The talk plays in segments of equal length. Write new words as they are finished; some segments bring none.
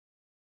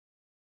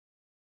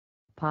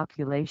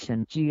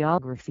Population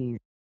geography.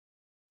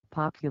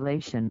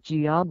 Population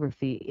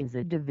geography is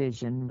a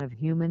division of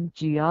human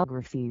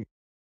geography.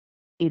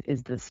 It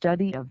is the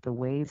study of the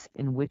ways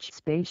in which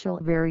spatial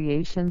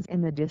variations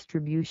in the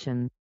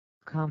distribution,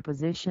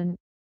 composition,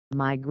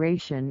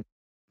 migration,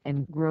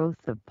 and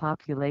growth of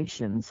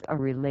populations are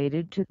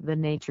related to the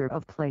nature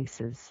of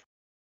places.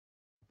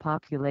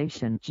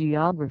 Population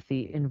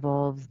geography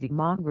involves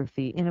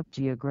demography in a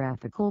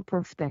geographical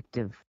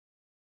perspective.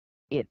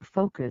 It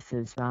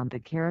focuses on the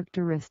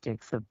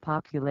characteristics of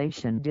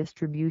population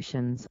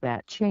distributions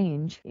that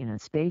change in a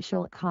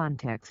spatial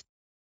context.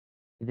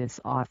 This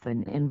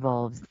often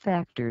involves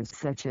factors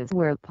such as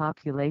where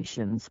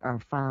populations are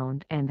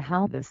found and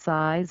how the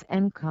size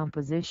and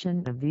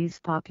composition of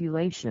these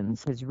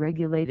populations is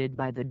regulated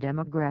by the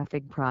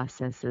demographic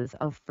processes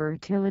of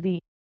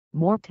fertility,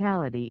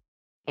 mortality,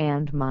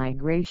 and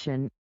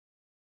migration.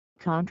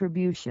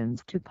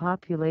 Contributions to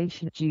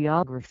population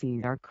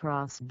geography are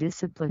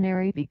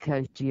cross-disciplinary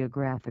because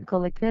geographical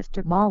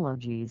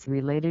epistemologies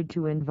related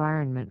to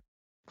environment,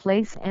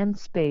 place and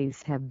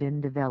space have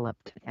been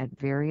developed at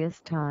various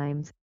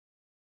times.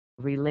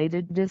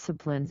 Related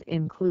disciplines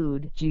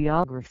include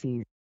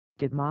geography,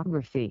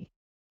 demography,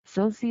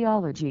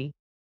 sociology,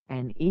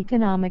 and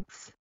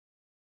economics.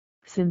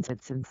 Since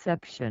its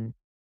inception,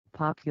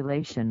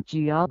 population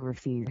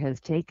geography has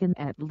taken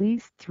at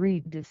least three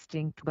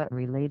distinct but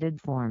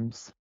related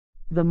forms,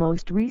 the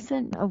most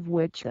recent of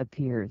which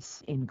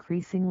appears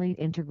increasingly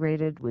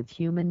integrated with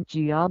human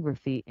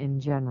geography in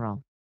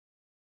general.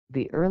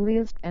 The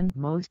earliest and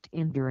most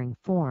enduring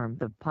form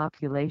of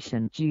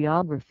population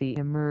geography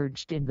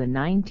emerged in the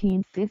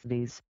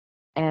 1950s,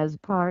 as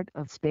part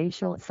of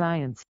spatial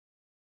science.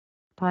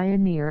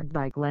 Pioneered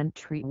by Glenn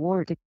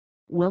Treworth,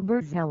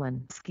 Wilbur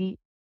Zelensky,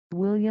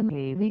 William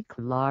A.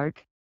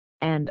 Clark,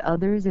 and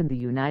others in the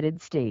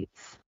United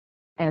States,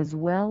 as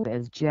well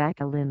as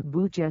Jacqueline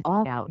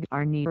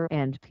Bouchet-Arnier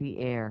and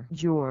Pierre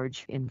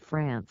Georges in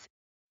France.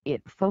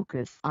 It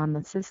focused on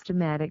the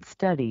systematic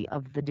study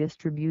of the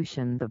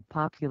distribution of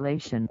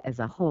population as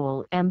a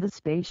whole and the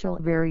spatial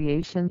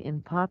variation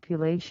in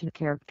population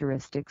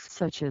characteristics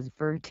such as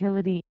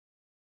fertility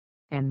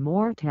and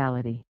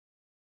mortality.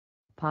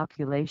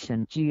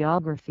 Population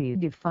geography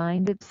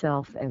defined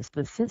itself as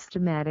the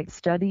systematic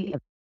study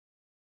of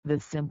the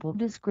simple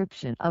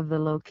description of the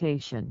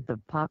location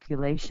of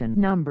population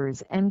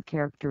numbers and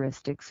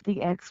characteristics,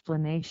 the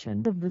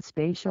explanation of the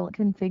spatial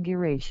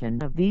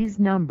configuration of these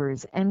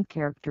numbers and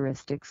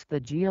characteristics, the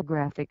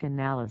geographic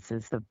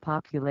analysis of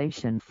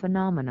population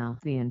phenomena,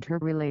 the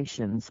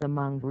interrelations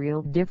among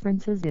real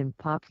differences in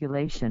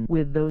population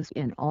with those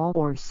in all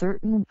or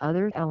certain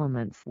other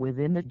elements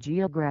within the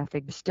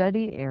geographic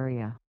study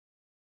area.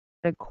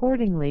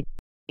 Accordingly,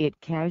 it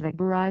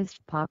categorized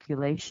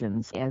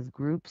populations as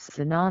groups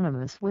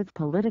synonymous with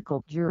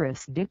political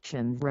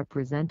jurisdictions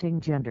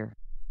representing gender,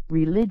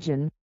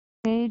 religion,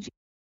 age,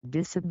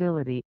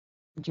 disability,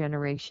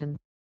 generation,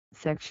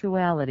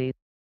 sexuality,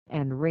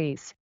 and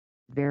race,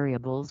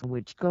 variables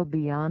which go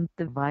beyond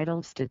the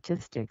vital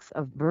statistics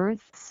of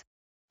births,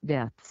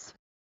 deaths,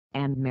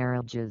 and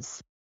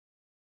marriages.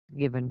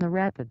 Given the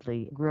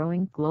rapidly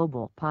growing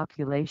global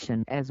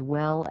population as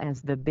well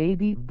as the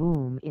baby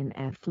boom in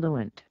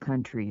affluent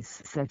countries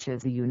such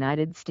as the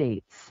United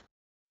States,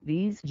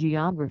 these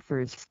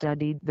geographers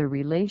studied the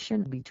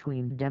relation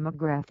between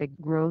demographic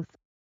growth,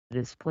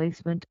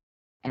 displacement,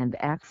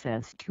 and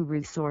access to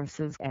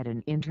resources at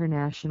an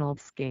international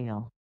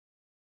scale.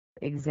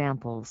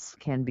 Examples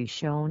can be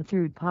shown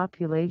through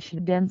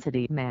population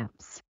density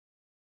maps.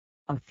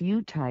 A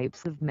few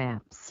types of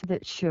maps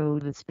that show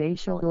the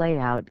spatial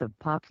layout of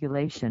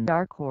population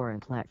are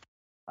choropleth,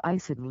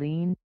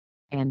 isoline,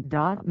 and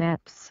dot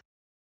maps.